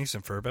a Phineas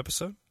and Ferb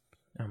episode?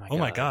 Oh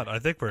my god! I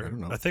think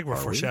we're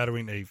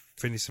foreshadowing a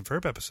Phineas and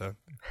Ferb episode.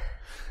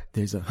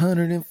 There's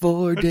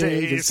 104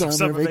 days of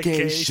summer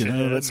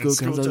vacation. But school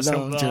comes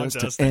along just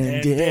to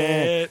end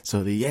it.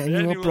 So the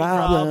annual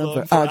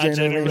problem for our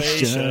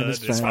generation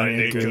is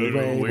finding a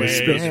good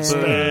way to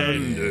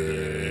spend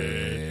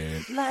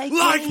it.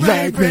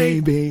 Like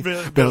baby,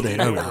 building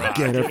a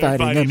rocket or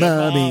fighting a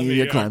mummy,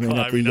 you're climbing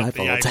up the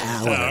Eiffel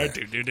Tower,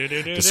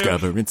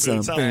 discovering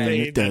something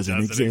that doesn't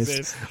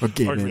exist, or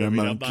giving a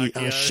monkey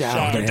a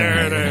shout,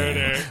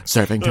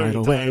 surfing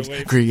tidal waves,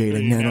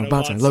 creating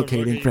nanobots, and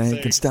locating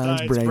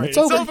Frankenstein's brain. It's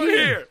over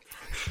here!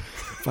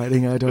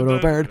 Fighting a dodo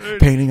bird,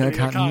 painting a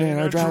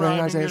continent, or driving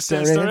our sister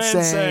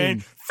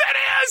insane.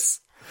 Phineas!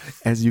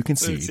 As you can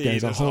see,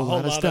 there's a whole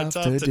lot of stuff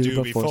to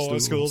do before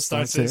school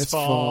starts its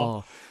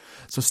fall.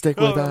 So stick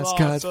with us,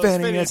 cause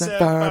Phineas and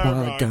Ferb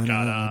are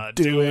gonna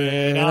do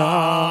it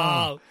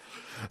all.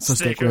 So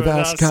stick with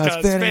us, cause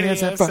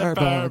Phineas and Ferb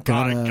are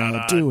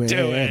gonna do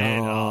it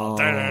all.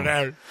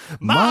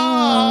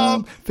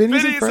 Mom!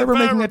 Phineas and Ferb are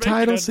making a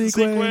title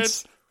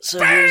sequence. So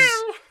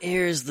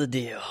here's the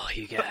deal,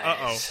 you guys.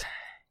 Uh-oh.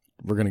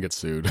 We're gonna get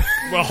sued.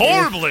 Well,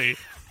 horribly!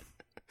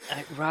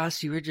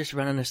 Ross, you were just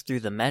running us through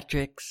the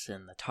metrics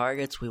and the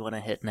targets we want to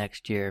hit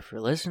next year for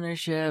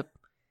listenership.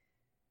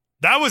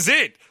 That was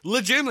it!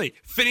 Legitimately,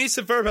 Phineas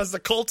and Ferb has the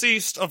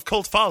cultiest of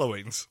cult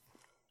followings.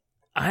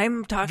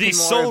 I'm talking The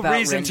more sole about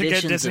reason to get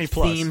renditions Disney of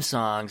Plus. theme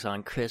songs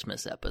on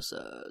Christmas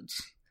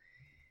episodes.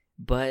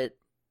 But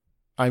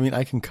I mean,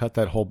 I can cut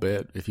that whole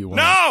bit if you want.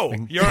 No!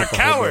 You're a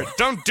coward!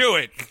 Don't do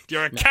it!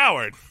 You're a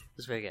coward!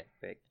 it's very good,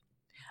 very good.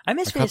 I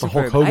miss I cut Phineas the and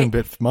Hulk Ferb. Hogan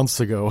bit months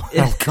ago.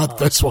 I'll cut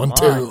this one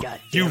too.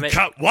 You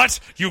cut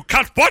what? You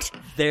cut what?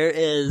 There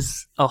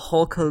is a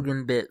Hulk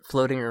Hogan bit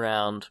floating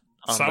around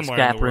on Somewhere the in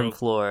scrap the room world.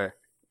 floor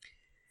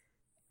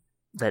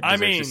that I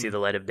deserves mean- to see the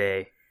light of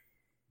day.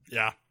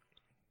 Yeah.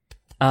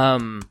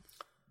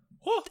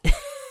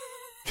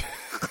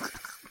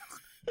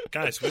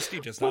 Guys, whiskey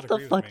does not What the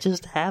agree fuck with me.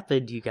 just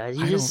happened, you guys?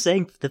 You I just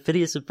sang the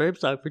Phineas and Ferb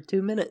song for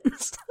 2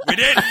 minutes We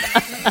did!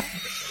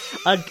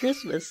 on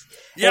Christmas.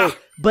 Yeah. Hey,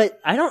 but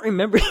I don't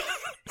remember.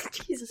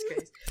 Jesus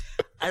Christ.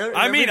 I don't remember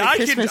I mean, the I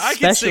Christmas can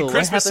special. sing What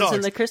Christmas happens songs.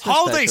 in the Christmas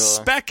Holiday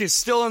special? Spec is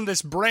still in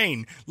this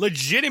brain.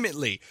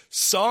 Legitimately,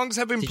 songs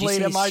have been Did you played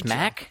say at my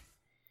smack?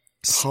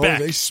 Spec.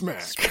 Holiday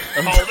smack.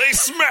 Holiday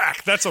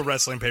Smack. That's a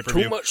wrestling pay per Too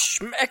view. much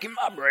smack in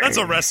my brain. That's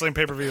a wrestling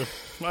pay per view.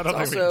 I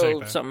don't It's think we can take also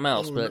that. something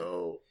else, but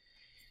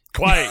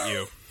Quiet,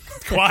 you.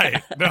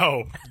 Quiet.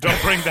 No, don't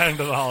bring that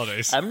into the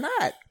holidays. I'm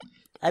not.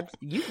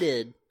 You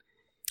did.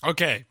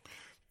 Okay,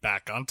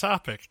 back on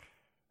topic.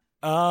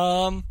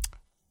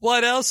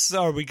 What else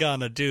are we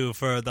gonna do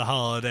for the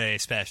holiday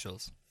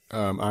specials?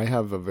 I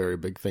have a very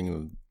big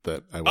thing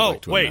that I would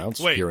like to announce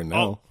here and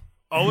now.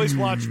 Always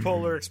watch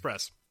Polar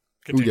Express.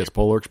 Ooh, Continue. yes,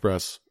 Polar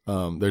Express.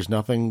 There's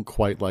nothing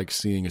quite like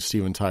seeing a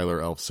Steven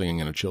Tyler elf singing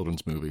in a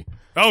children's movie.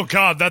 Oh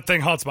God, that thing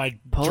haunts my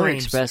Polar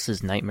dreams. Express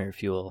is nightmare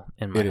fuel,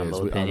 in my It humble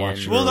is. I opinion.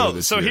 watched it Well, earlier no.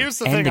 this So year. here's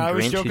the And thing the I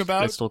always Grinch joke who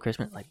about. stole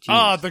Christmas. Like,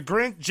 geez. The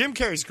Grinch. Jim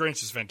Carrey's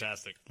Grinch is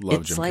fantastic.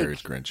 Love It's Jim like-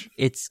 Carrey's Grinch.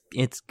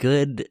 it's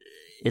good.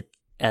 It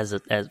as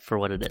for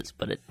what it is,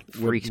 but it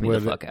freaks me the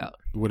fuck out.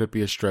 Would it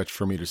be a stretch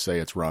for me to say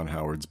it's Ron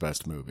Howard's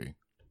best movie?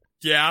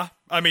 Yeah,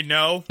 I mean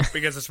no,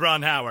 because it's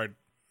Ron Howard.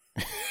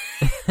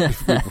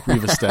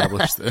 We've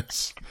established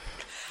this.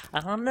 I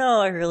don't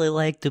know. I really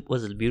liked it.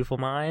 Was it A Beautiful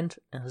Mind?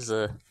 It was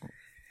a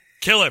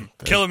Kill him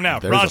now,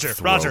 there's Roger.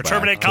 a Roger, throwback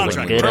terminate to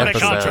contract. Good Terminate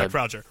episode. contract,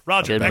 Roger.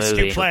 Roger, Good execute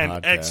movie. plan,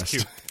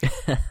 Podcast.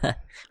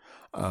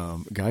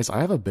 execute. Guys, I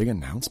have a big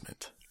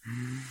announcement.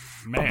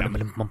 Man,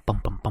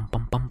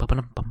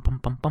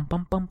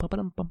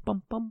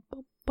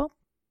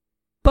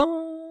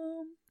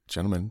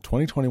 Gentlemen,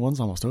 2021's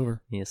almost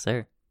over, Yes,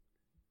 sir.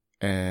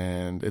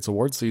 and it's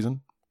awards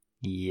season,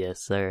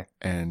 Yes, sir.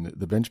 and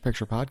the Binge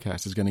Picture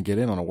Podcast is going to get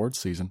in on awards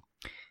season.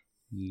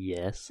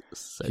 Yes,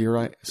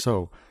 sir.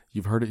 So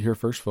you've heard it here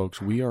first,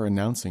 folks. We are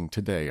announcing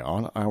today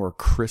on our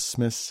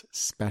Christmas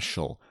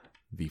special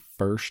the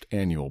first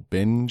annual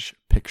Binge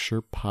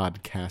Picture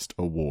Podcast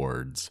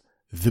Awards.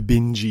 The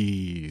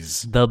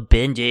Bingies. The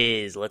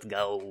binges. Let's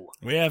go.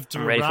 we have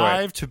I'm ready for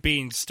arrived to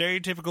being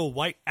stereotypical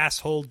white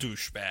asshole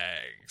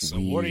douchebags.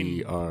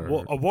 We are-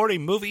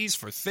 Awarding movies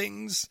for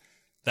things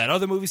that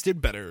other movies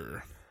did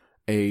better.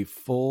 A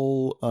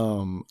full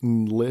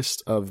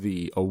list of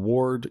the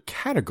award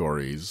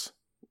categories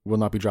will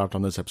not be dropped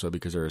on this episode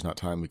because there is not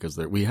time, because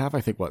we have, I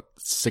think,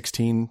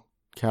 16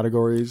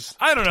 categories?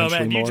 I don't know, man.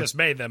 Potentially You more. just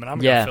made them, and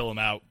I'm Yeah. gonna fill them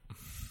out.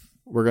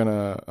 We're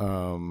gonna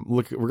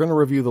we're gonna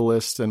review the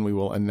list, and we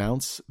will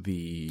announce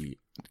the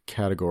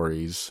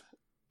categories.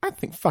 I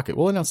think, fuck it,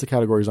 we'll announce the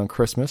categories on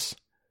Christmas,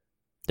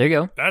 There you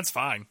go. That's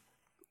fine.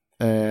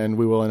 and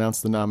we will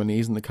announce the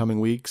nominees in the coming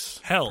weeks.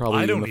 Hell, Probably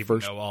I in don't the even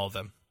first- know all of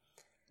them.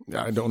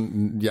 I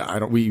don't. Yeah, I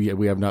don't. We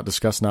have not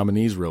discussed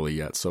nominees really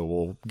yet, so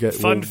we'll get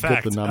Fun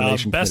fact: get the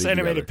nomination Best committee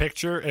Animated together.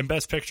 Picture and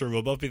Best Picture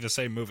will both be the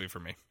same movie for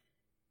me.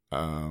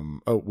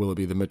 Will it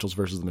be the Mitchells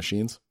versus the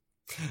Machines?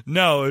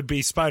 No, it would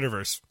be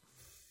Spider-Verse.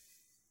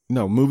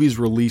 No, movies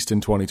released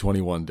in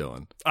 2021,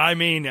 Dylan. I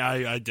mean,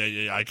 I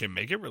can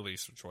make it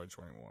release for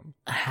 2021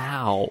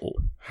 How?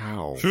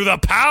 How? through the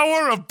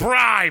power of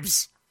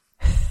bribes.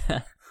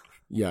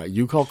 Yeah,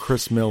 you call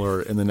Chris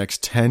Miller in the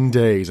next 10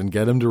 days and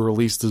get him to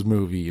release this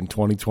movie in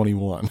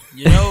 2021.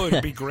 You know,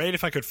 it'd be great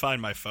if I could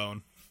find my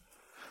phone.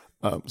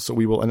 So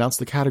we will announce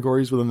the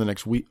categories within the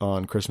next week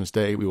on Christmas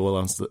Day. We will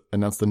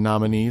announce the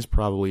nominees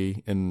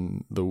probably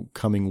in the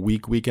coming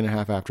week and a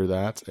half after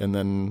that. And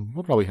then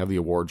we'll probably have the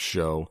awards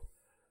show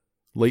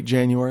late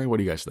January. What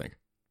do you guys think?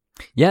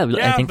 Yeah,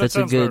 I think that's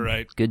a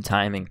right. good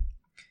timing.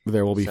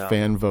 There will be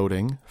fan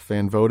voting.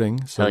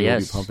 So we'll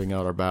be pumping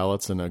out our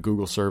ballots and a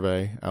Google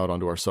survey out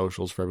onto our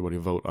socials for everybody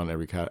to vote on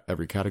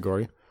every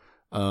category.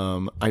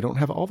 I don't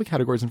have all the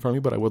categories in front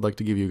of me, but I would like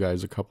to give you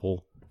guys a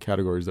couple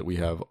categories that we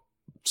have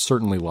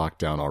certainly locked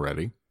down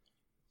already.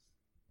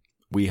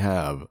 We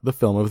have the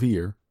film of the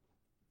year.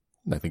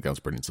 I think that's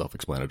pretty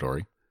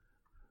self-explanatory.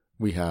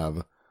 We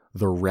have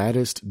the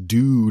Raddest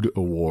Dude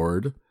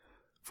Award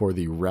for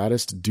the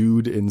Raddest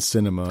Dude in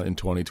Cinema in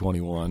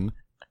 2021.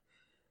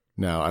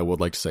 Now, I would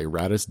like to say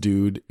Raddest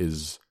Dude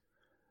is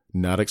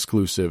not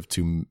exclusive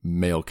to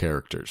male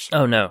characters.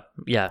 Oh, no.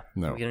 Yeah.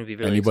 No.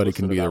 Really anybody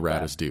can be the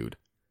Raddest Dude.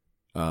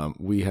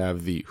 We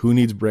have the Who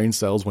Needs Brain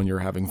Cells When You're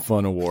Having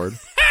Fun Award.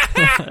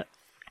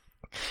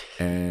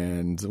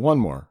 And one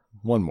more.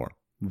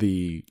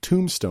 The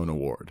Tombstone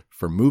Award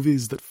for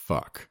movies that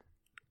fuck.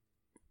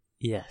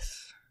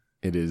 Yes.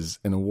 It is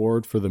an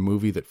award for the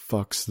movie that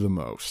fucks the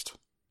most.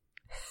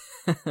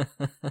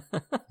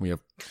 We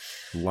have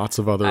lots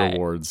of other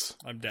awards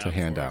to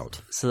hand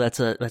out. So that's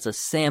a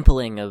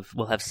sampling of,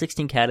 we'll have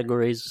 16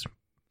 categories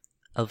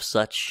of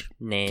such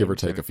names. Give or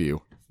take a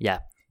few. Yeah.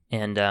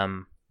 And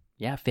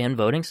fan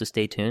voting, so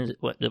stay tuned.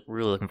 We're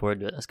really looking forward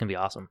to it. That's going to be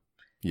awesome.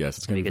 Yes,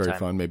 it's going to be very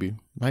fun. Maybe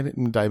I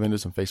didn't dive into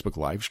some Facebook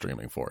live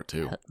streaming for it,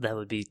 too. That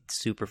would be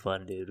super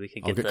fun, dude.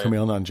 I'll get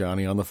Camille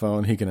Nanjiani on the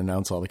phone. He can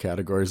announce all the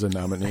categories and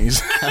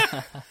nominees.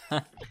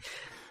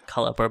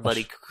 Call up our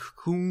buddy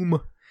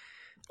Coom.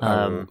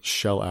 I will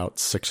shell out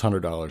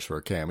 $600 for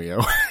a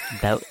cameo.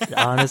 That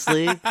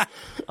honestly,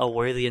 a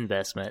worthy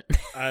investment.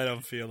 I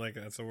don't feel like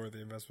that's a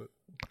worthy investment.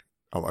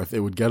 Oh, it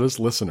would get us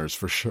listeners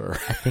for sure.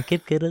 I think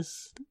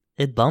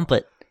it'd bump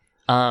it.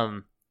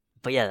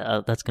 But yeah,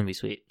 that's going to be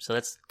sweet. So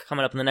that's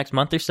coming up in the next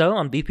month or so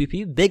on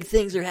BPP. Big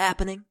things are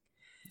happening.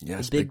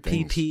 Yes, the big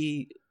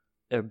PP,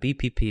 or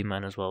BPP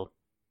might as well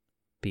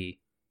be.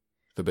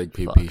 The Big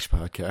PP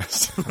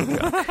podcast.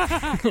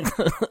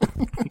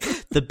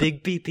 The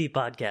Big PP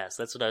podcast.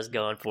 That's what I was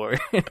going for.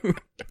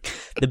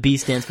 The B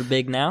stands for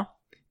big now.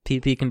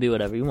 PP can be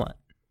whatever you want.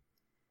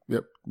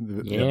 Yep.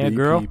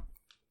 Girl.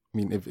 I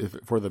mean, if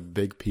for the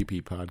Big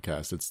PP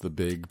podcast, it's the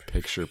Big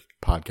Picture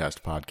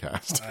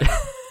podcast.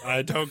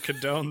 I don't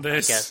condone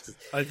this.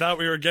 I thought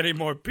we were getting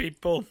more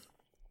people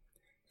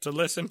to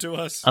listen to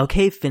us.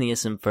 Okay,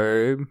 Phineas and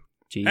Ferb.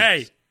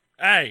 Jeez.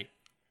 Hey.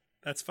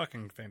 That's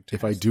fucking fantastic.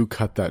 If I do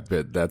cut that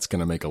bit, that's going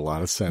to make a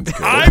lot of sense.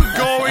 I'm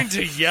going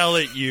to yell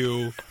at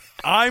you.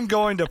 I'm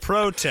going to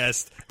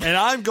protest. And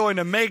I'm going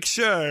to make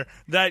sure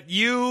that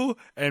you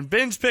and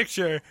Binge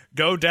Picture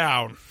go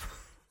down.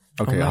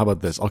 Okay, how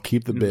about this? I'll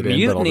keep the bit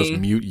in, but I'll just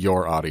mute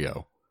your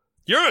audio.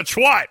 You're a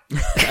twat.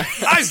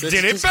 I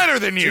did it better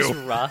than you.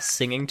 Just Ross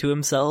singing to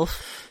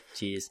himself.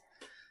 Jeez.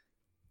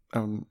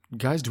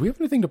 Guys, do we have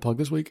anything to plug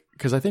this week?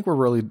 Because I think we're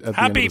really at the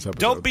end of this episode.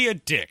 Don't be a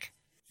dick.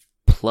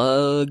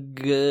 Plug.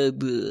 I'm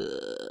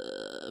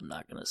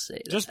not going to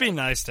say that. Just be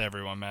nice to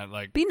everyone, man.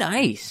 Be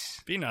nice.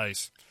 Be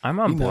nice. I'm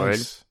on board.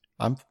 Nice.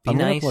 I'm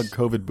going to plug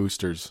COVID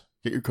boosters.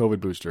 Get your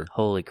COVID booster.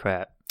 Holy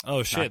crap.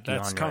 Oh, shit.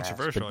 That's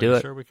controversial. Are you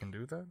sure we can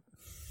do that?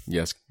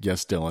 Yes,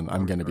 Dylan.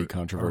 I'm going to be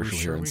controversial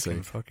here and say, we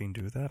can fucking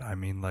do that. I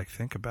mean,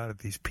 think about it.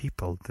 These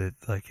people that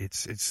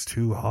it's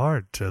too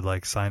hard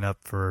to sign up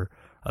for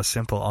a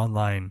simple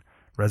online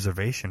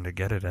reservation to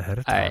get it ahead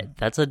of time. All right,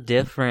 that's a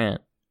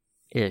different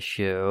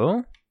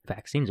issue.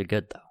 Vaccines are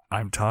good though.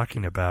 I'm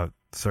talking about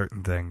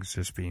certain things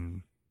just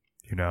being,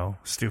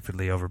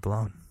 stupidly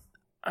overblown.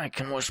 I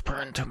can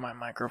whisper into my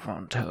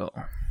microphone too.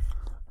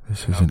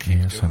 This is an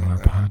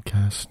ASMR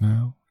podcast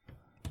now.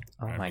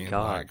 Oh my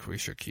god. We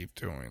should keep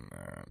doing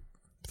that.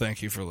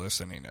 Thank you for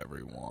listening,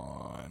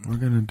 everyone. We're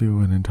going to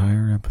do an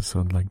entire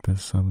episode like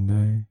this someday.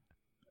 And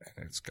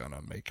it's going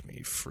to make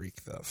me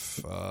freak the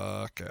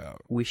fuck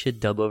out. We should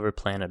dub over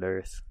Planet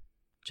Earth.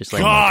 Just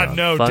God,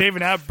 no. Fuck.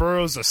 David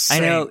Attenborough's a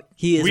saint. I know.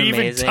 He is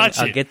amazing.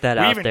 I'll get that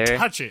out there. We even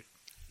touch it.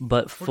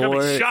 But We're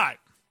going to be shot.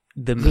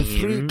 The memes...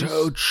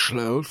 three-toed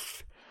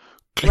sloth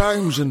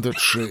climbs in the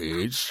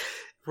trees.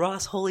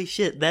 Ross, holy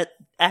shit, that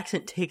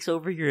accent takes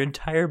over your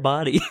entire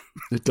body.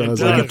 It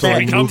does. He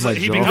becomes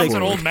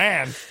an old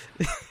man.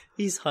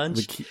 He's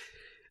hunched.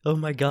 Oh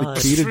my god.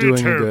 The key to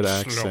doing a good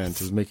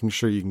accent is making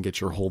sure you can get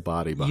your whole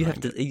body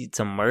behind it. It's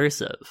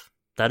immersive.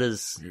 That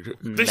is...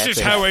 This is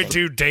how I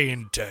do day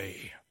and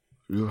day.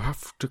 You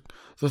have to...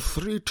 The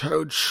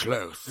three-toed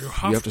sloth. You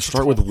have to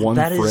start with one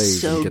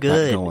phrase and get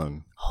that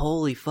going.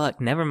 Holy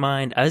fuck. Never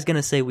mind. I was going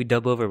to say we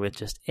dub over with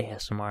just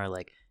ASMR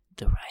like,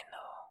 the rhino.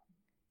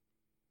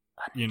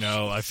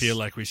 I feel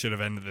like we should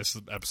have ended this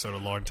episode a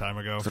long time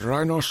ago. The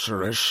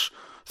rhinoceros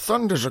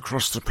thunders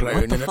across the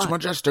plain in its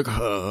majestic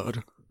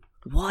herd.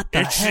 What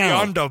the hell?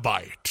 It's the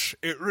underbite.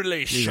 It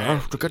really shells. You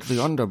have to get the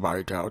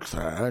underbite out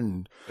there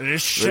and...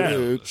 It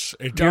shells.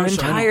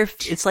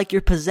 It's like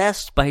you're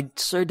possessed by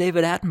Sir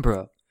David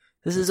Attenborough.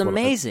 This is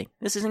amazing.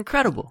 This is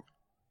incredible.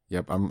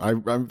 Yep,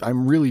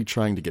 I'm really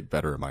trying to get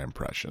better at my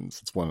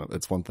impressions. It's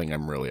one thing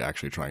I'm really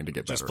actually trying to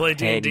get better. Just play at.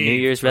 D&D. Hey, New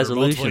Year's for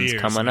resolutions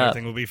years, coming and up.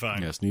 Everything will be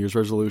fine. Yes, New Year's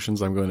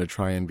resolutions. I'm going to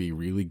try and be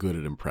really good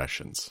at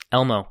impressions.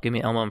 Elmo, give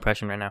me Elmo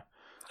impression right now.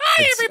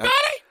 Hi, everybody.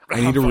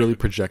 I need to really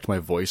project my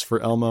voice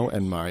for Elmo,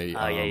 and my You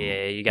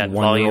got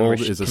volume 1-year-old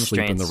is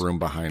asleep in the constraints. room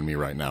behind me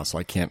right now, so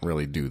I can't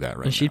really do that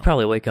right And she'd now.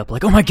 probably wake up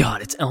like, "Oh my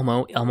god, it's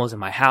Elmo! Elmo's in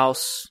my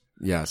house."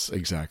 Yes,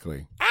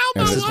 exactly.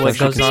 Elmo This is what wants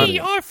goes to on. be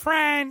your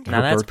friend.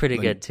 Now that's birth- pretty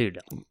like- good too.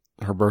 Though.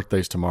 Her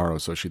birthday's tomorrow,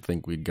 so she'd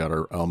think we'd got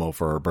her Elmo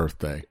for her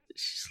birthday.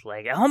 She's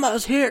like,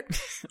 "Elmo's here."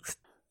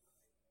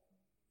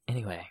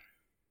 Anyway,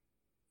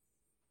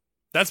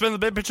 That's been the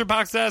Big Picture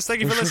Podcast.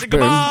 Thank you for This has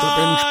listening. been the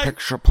Goodbye. Binge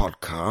Picture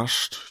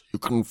Podcast. You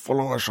can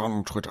follow us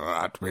on Twitter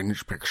at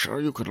Binge Picture.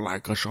 You can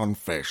like us on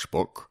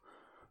Facebook.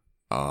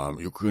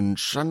 You can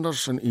send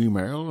us an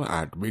email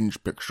at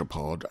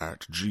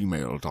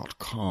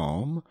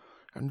bingepicturepod@gmail.com.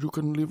 And you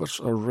can leave us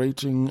a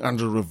rating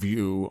and a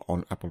review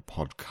on Apple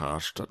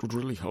Podcast. That would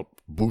really help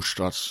boost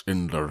us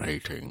in the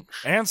ratings.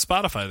 And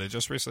Spotify. They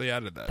just recently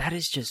added that. that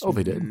is just Oh,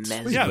 they did?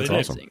 mesmerizing. Yeah, they did.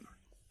 Awesome.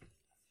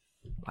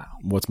 Wow,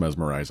 What's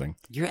mesmerizing?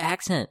 your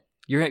accent,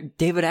 your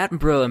David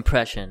Attenborough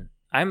impression.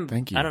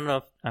 Thank you. I don't know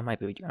if I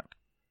might be drunk.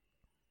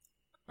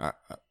 I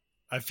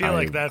feel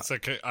like that's a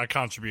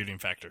contributing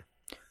factor.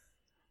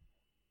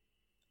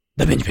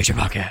 The Binge Picture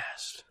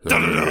Podcast.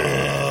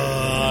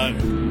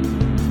 Dun-dun-dun.